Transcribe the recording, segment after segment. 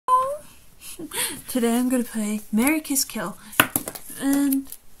Today I'm gonna play Marry, Kiss, Kill. And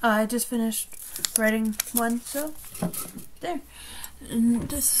I just finished writing one, so there. And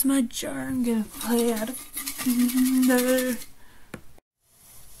this is my jar I'm gonna play out of.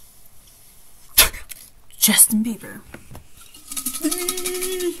 Justin Bieber.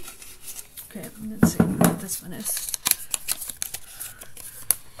 Okay, let's see what this one is.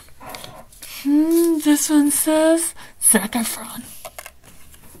 This one says Zac Efron.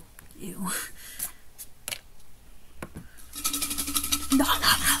 Ew. No.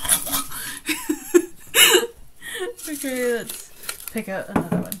 Okay, let's pick out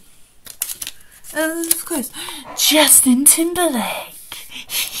another one. Of course, Justin Timberlake.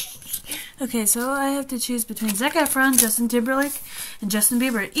 Okay, so I have to choose between Zac Efron, Justin Timberlake, and Justin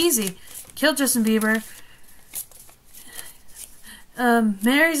Bieber. Easy. Kill Justin Bieber.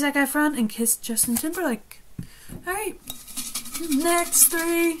 Marry Zac Efron and kiss Justin Timberlake. Alright. Next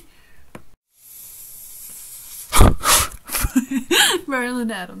three. Marilyn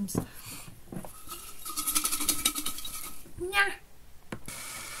Adams. Nah.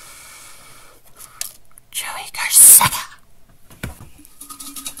 Joey Garcia.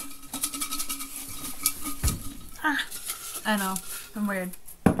 I know. I'm weird.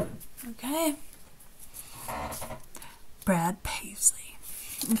 Okay. Brad Paisley.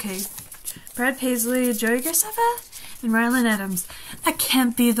 Okay. Brad Paisley, Joey Garcia, and Marilyn Adams. I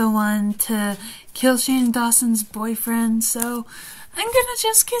can't be the one to kill Shane Dawson's boyfriend, so I'm gonna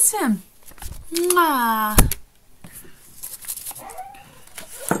just kiss him. Mwah.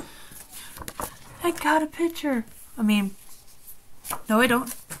 I got a picture. I mean, no, I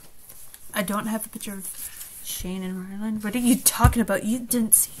don't. I don't have a picture of Shane and Marilyn. What are you talking about? You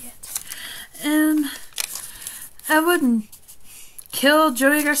didn't see it. I wouldn't kill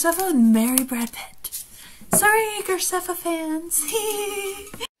Joey Garcia and marry Brad Pitt. Sorry, Garcia fans.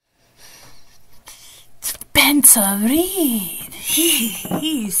 Spencer Reid.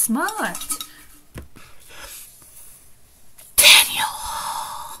 He's smart. Daniel.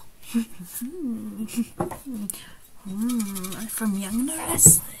 From Young and the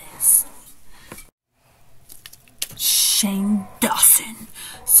Restless. Shane Dawson.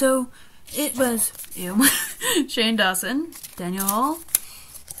 So it was Shane Dawson, Daniel Hall,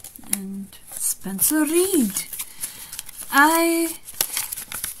 and Spencer Reid. I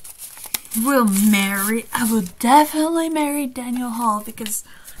will definitely marry Daniel Hall because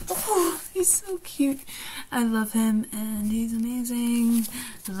he's so cute. I love him and he's amazing.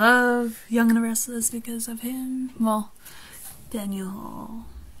 Love Young and the Restless because of him. Well, Daniel Hall.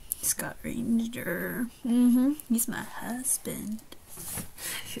 Scott Ranger. He's my husband.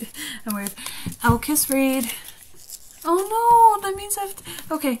 I'm weird. I'll kiss Reid. Oh no, that means I have to...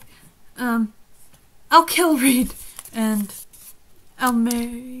 Okay. I'll kill Reid. And I'll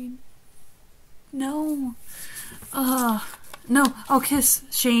marry... No. No, I'll kiss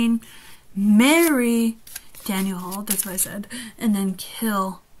Shane. Marry Daniel Hall, that's what I said. And then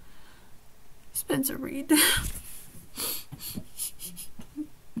kill Spencer Reid.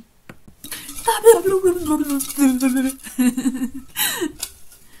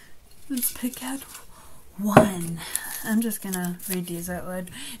 Let's pick out one. I'm just gonna read these out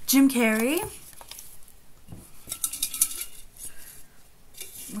loud. Jim Carrey.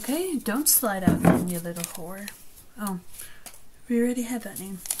 Okay, don't slide out then, you little whore. Oh, we already have that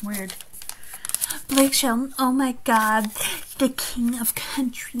name. Weird. Blake Shelton. Oh my god, the king of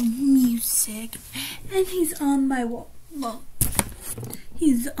country music. And he's on my wall. Well,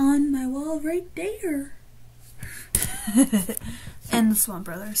 he's on my wall right there. And the Swan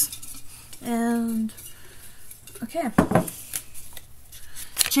Brothers. And, okay.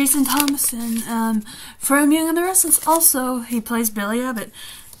 Jason Thomason, from Young and the Restless. Also, he plays Billy Abbott.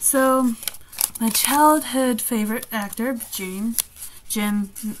 So, my childhood favorite actor, Jim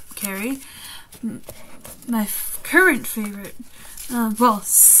Carrey. My current favorite,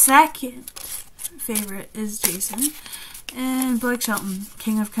 second favorite is Jason. And Blake Shelton,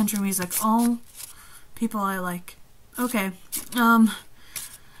 king of country music. All people I like. Okay.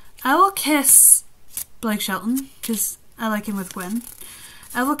 I will kiss Blake Shelton, because I like him with Gwen.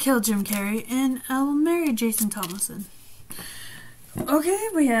 I will kill Jim Carrey, and I will marry Jason Thomason. Okay,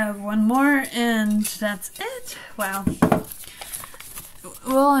 we have one more, and that's it. Wow.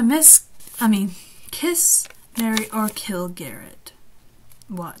 Will I kiss, marry, or kill Garrett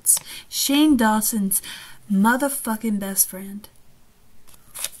Watts? Shane Dawson's motherfucking best friend.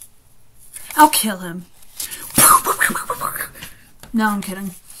 I'll kill him. No, I'm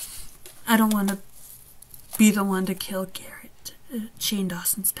kidding. I don't want to be the one to kill Garrett, Shane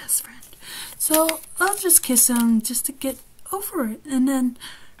Dawson's best friend. So I'll just kiss him just to get over it, and then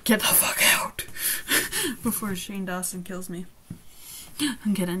get the fuck out before Shane Dawson kills me.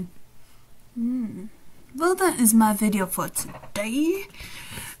 I'm kidding. Well, that is my video for today.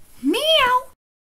 Meow!